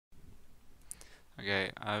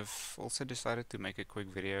Okay, I've also decided to make a quick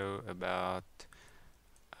video about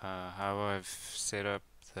how I've set up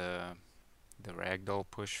the ragdoll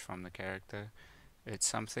push from the character. It's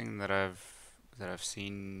something that I've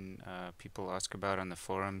seen people ask about on the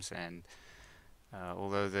forums, and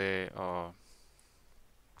although there are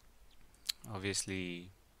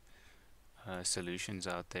obviously solutions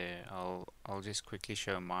out there, I'll just quickly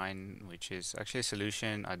show mine, which is actually a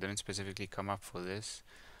solution I didn't specifically come up for this.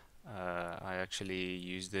 I actually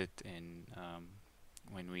used it in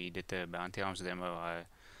when we did the Bounty Arms demo.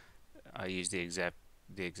 I use the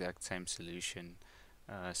exact same solution,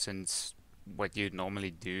 since what you'd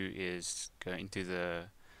normally do is go into the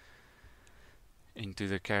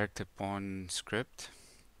character pawn script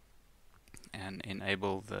and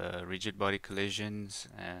enable the rigid body collisions,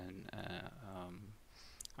 and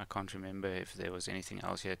I can't remember if there was anything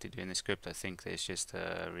else you had to do in the script. I think there's just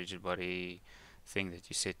a rigid body thing that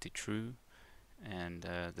you set to true, and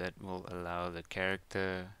that will allow the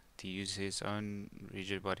character to use his own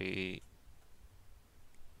rigid body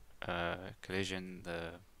collision,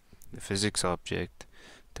 the physics object,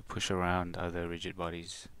 to push around other rigid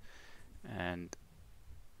bodies, and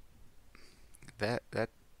that that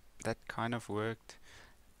that kind of worked.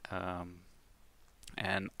 Um,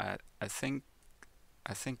 and I think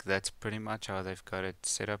that's pretty much how they've got it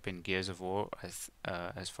set up in Gears of War,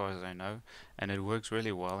 as far as I know, and it works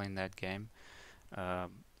really well in that game.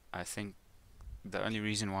 I think the only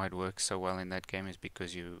reason why it works so well in that game is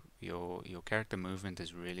because your character movement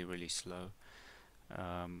is really slow.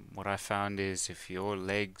 What I found is if your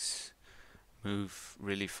legs move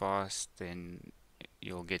really fast, then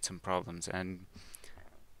you'll get some problems. And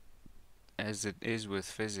as it is with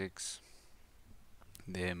physics,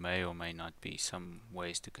 there may or may not be some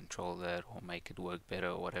ways to control that or make it work better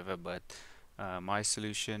or whatever. But my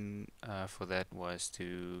solution for that was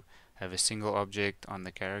to have a single object on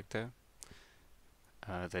the character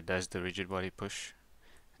that does the rigid body push,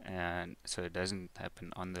 and so it doesn't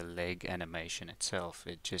happen on the leg animation itself.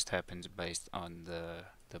 It just happens based on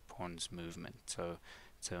the pawn's movement. So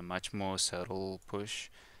it's a much more subtle push,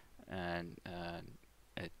 and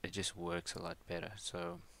it just works a lot better.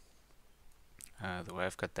 So the way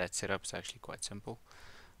I've got that set up is actually quite simple.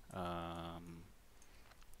 Um,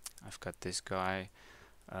 I've got this guy.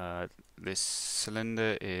 This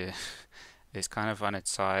cylinder is is kind of on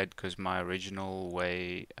its side because my original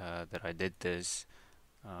way that I did this.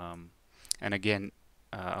 Um, and again,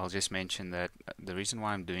 I'll just mention that the reason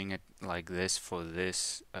why I'm doing it like this for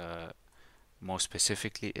this more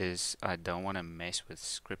specifically is I don't want to mess with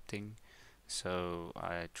scripting. So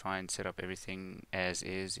I try and set up everything as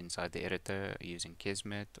is inside the editor using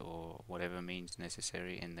Kismet or whatever means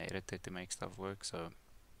necessary in the editor to make stuff work. So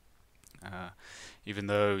uh, even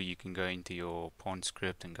though you can go into your pawn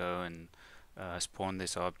script and go and spawn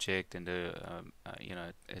this object and do,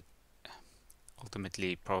 it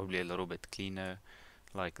ultimately probably a little bit cleaner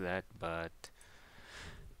like that, but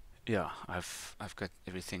yeah, I've got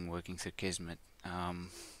everything working through Kismet. I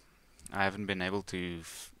haven't been able to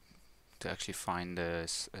actually find a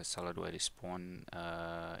solid way to spawn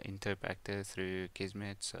interpactor through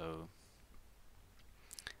Kismet, so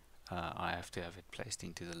I have to have it placed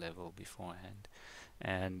into the level beforehand.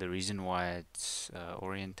 And the reason why it's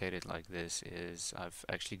orientated like this is I've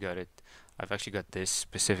actually got this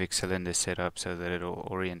specific cylinder set up so that it'll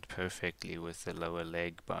orient perfectly with the lower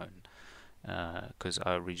leg bone. Because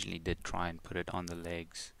I originally did try and put it on the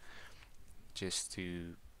legs just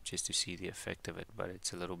to just to see the effect of it, but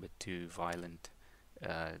it's a little bit too violent.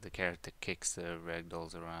 The character kicks the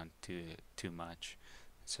ragdolls around too much,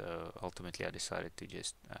 so ultimately I decided to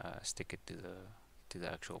just stick it to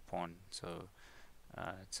the actual pawn. So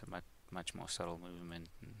it's a much more subtle movement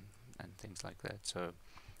and things like that. So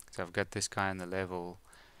I've got this guy on the level,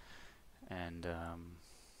 and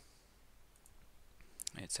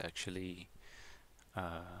it's actually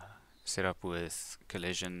set up with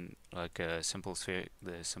collision, like a simple sphere,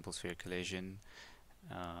 the simple sphere collision,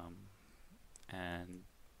 um, and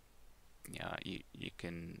yeah, you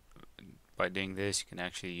can, by doing this you can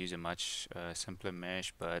actually use a much simpler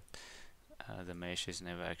mesh, but the mesh is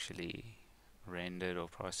never actually rendered or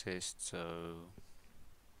processed, so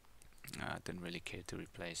I didn't really care to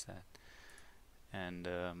replace that. And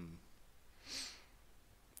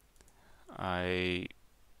I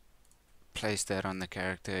placed that on the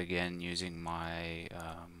character again using my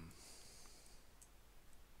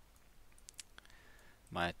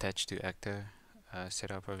attached to actor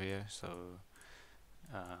setup over here. So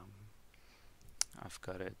um, I've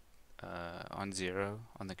got it on 0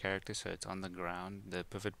 on the character, so it's on the ground. The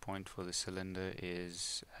pivot point for the cylinder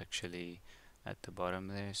is actually at the bottom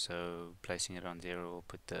there, so placing it on 0 will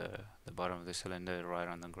put the bottom of the cylinder right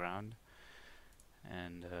on the ground,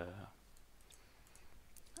 and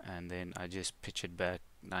then I just pitch it back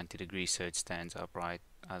 90 degrees so it stands upright.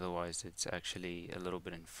 Otherwise it's actually a little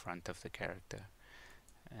bit in front of the character.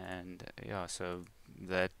 And yeah, so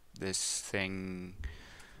that this thing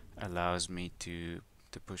allows me to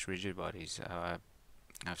push rigid bodies.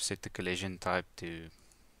 I've set the collision type to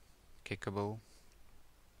kickable,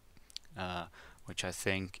 uh, which I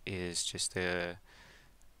think is just a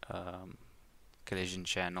um, collision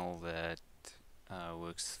channel that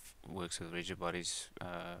works with rigid bodies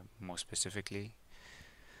more specifically.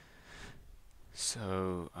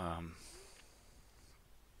 So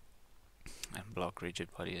and block rigid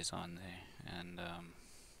body is on there, and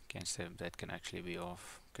can't say that can actually be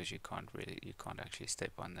off because you can't actually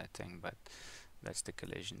step on that thing, but that's the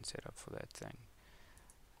collision setup for that thing.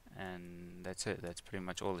 And that's it. That's pretty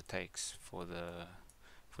much all it takes for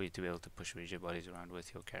you to be able to push rigid bodies around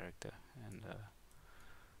with your character. And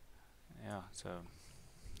yeah, so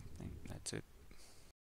I think that's it.